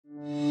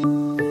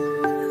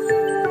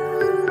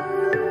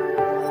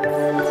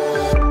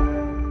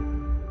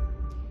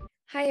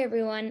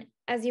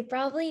As you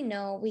probably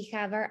know, we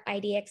have our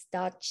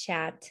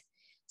IDX.Chat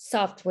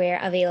software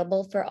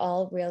available for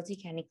all Realty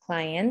Candy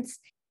clients.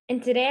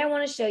 And today I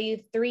want to show you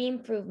 3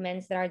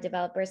 improvements that our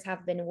developers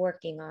have been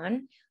working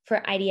on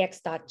for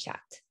IDX.Chat.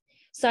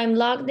 So I'm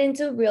logged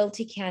into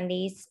Realty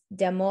Candy's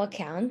demo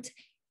account.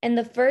 And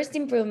the first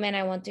improvement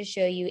I want to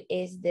show you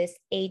is this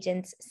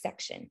agents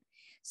section.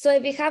 So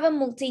if you have a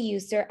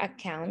multi-user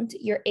account,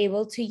 you're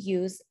able to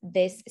use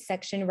this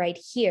section right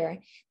here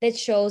that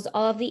shows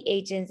all of the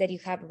agents that you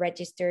have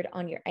registered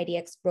on your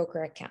IDX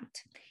broker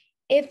account.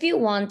 If you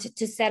want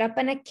to set up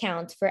an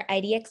account for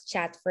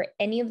IDX.Chat for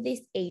any of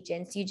these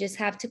agents, you just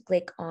have to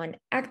click on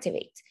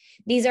activate.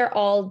 These are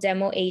all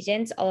demo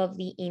agents. All of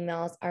the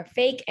emails are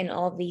fake and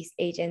all of these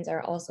agents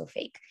are also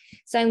fake.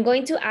 So I'm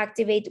going to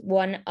activate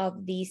one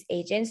of these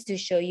agents to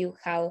show you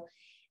how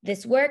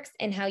this works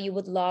and how you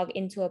would log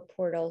into a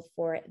portal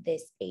for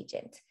this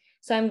agent.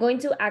 So I'm going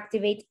to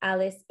activate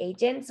Alice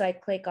agent. So I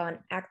click on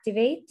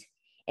activate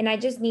and I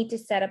just need to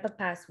set up a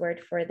password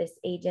for this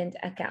agent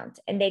account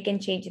and they can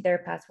change their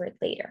password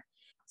later.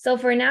 So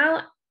for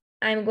now,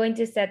 I'm going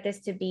to set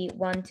this to be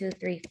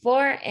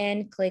 1234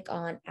 and click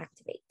on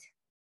activate.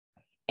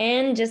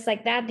 And just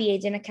like that, the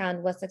agent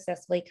account was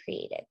successfully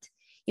created.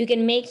 You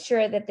can make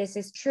sure that this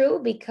is true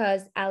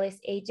because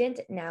Alice agent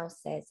now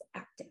says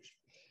active.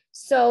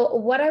 So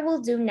what I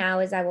will do now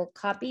is I will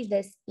copy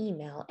this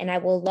email and I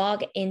will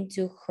log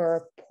into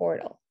her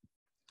portal.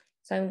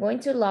 So I'm going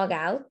to log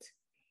out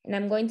and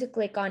I'm going to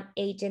click on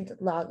agent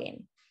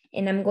login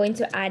and I'm going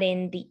to add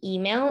in the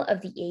email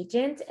of the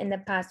agent and the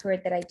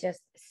password that I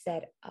just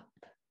set up.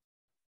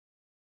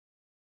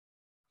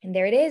 And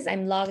there it is.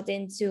 I'm logged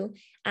into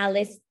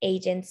Alice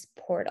agent's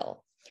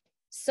portal.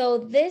 So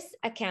this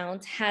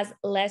account has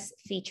less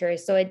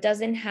features. So it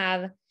doesn't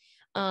have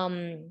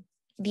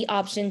the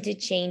option to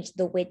change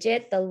the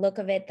widget, the look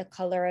of it, the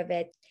color of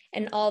it,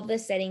 and all the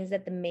settings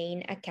that the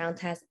main account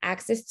has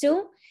access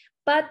to.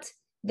 But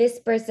this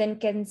person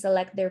can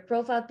select their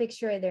profile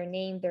picture, their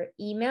name, their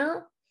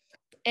email,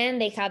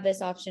 and they have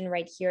this option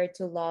right here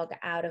to log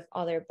out of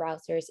other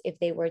browsers if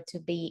they were to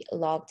be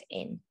logged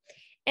in.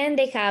 And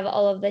they have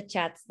all of the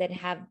chats that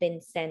have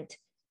been sent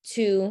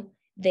to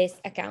this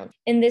account.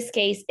 In this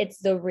case, it's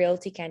the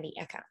Realty Candy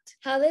account.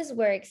 How this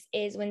works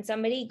is when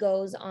somebody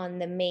goes on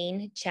the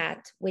main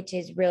chat, which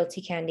is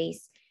Realty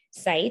Candy's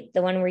site,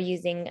 the one we're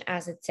using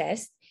as a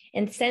test,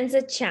 and sends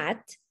a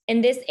chat,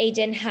 and this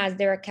agent has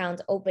their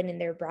account open in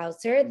their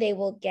browser, they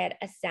will get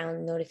a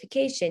sound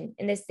notification.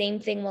 And the same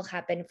thing will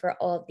happen for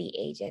all of the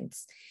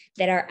agents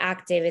that are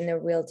active in the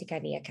Realty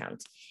Candy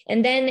account.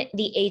 And then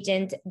the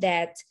agent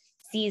that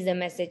sees the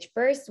message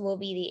first will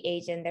be the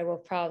agent that will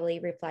probably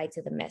reply to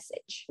the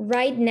message.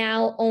 Right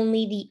now,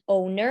 only the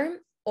owner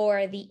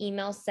or the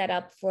email set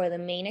up for the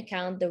main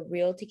account, the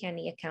Realty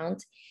Candy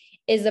account,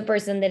 is the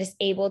person that is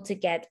able to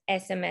get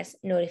SMS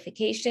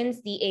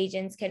notifications. The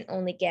agents can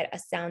only get a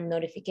sound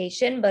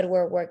notification, but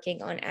we're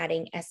working on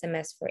adding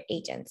SMS for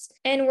agents.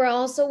 And we're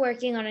also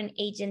working on an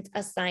agent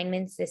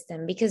assignment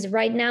system because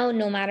right now,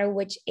 no matter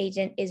which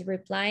agent is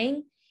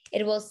replying,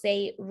 it will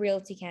say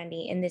Realty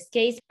Candy in this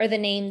case, or the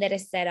name that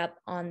is set up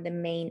on the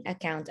main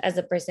account as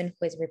the person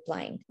who is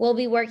replying. We'll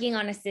be working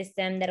on a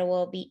system that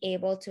will be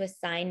able to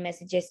assign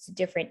messages to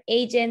different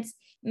agents,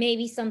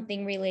 maybe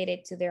something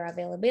related to their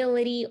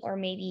availability, or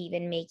maybe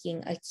even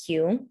making a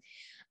queue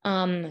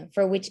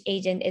for which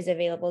agent is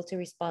available to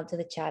respond to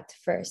the chat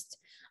first.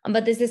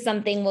 But this is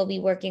something we'll be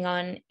working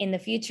on in the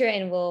future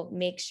and we'll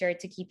make sure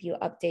to keep you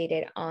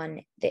updated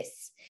on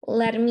this.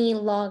 Let me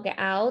log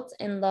out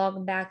and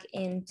log back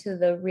into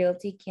the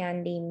Realty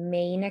Candy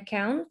main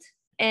account.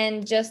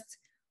 And just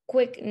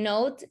quick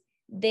note,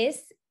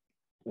 this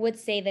would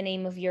say the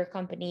name of your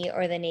company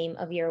or the name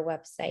of your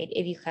website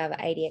if you have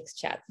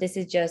IDX.Chat. This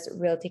is just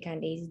Realty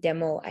Candy's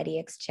demo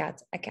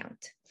IDX.Chat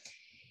account.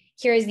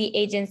 Here's the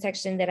agent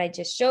section that I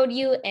just showed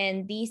you,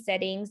 and these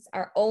settings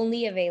are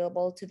only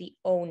available to the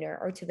owner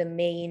or to the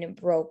main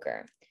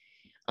broker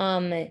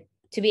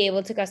to be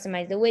able to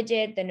customize the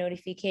widget, the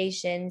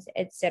notifications,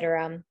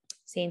 etc.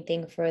 Same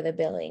thing for the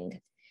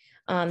billing.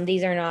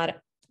 These are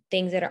not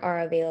things that are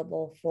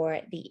available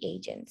for the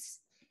agents.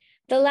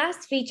 The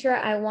last feature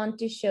I want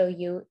to show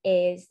you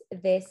is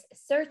this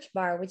search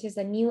bar, which is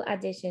a new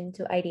addition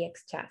to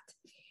IDX.Chat.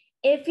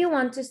 If you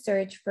want to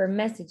search for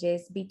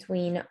messages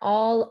between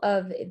all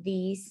of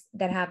these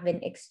that have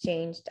been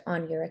exchanged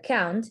on your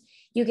account,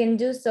 you can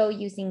do so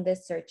using the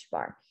search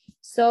bar.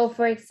 So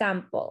for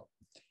example,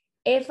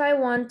 if I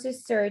want to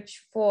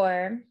search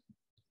for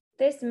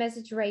this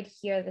message right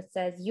here that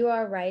says, "You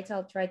are right,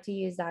 I'll try to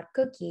use that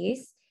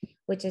cookies,"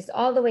 which is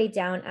all the way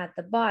down at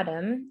the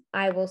bottom,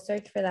 I will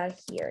search for that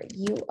here.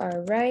 "You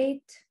are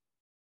right,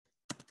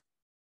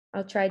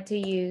 I'll try to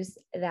use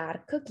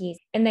that cookies."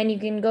 And then you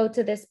can go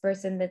to this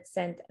person that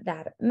sent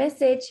that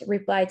message,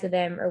 reply to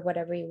them, or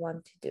whatever you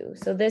want to do.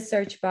 So this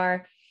search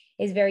bar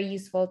is very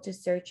useful to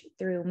search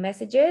through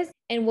messages,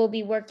 and we'll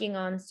be working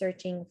on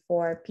searching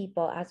for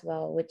people as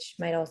well, which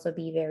might also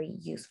be very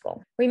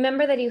useful.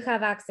 Remember that you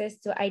have access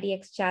to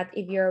IDX.Chat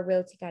if you're a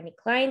Realty Candy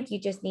client. You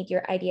just need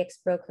your IDX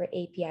Broker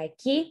API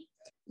key.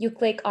 you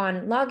click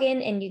on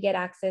login and you get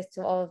access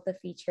to all of the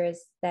features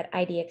that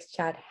IDX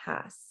Chat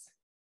has.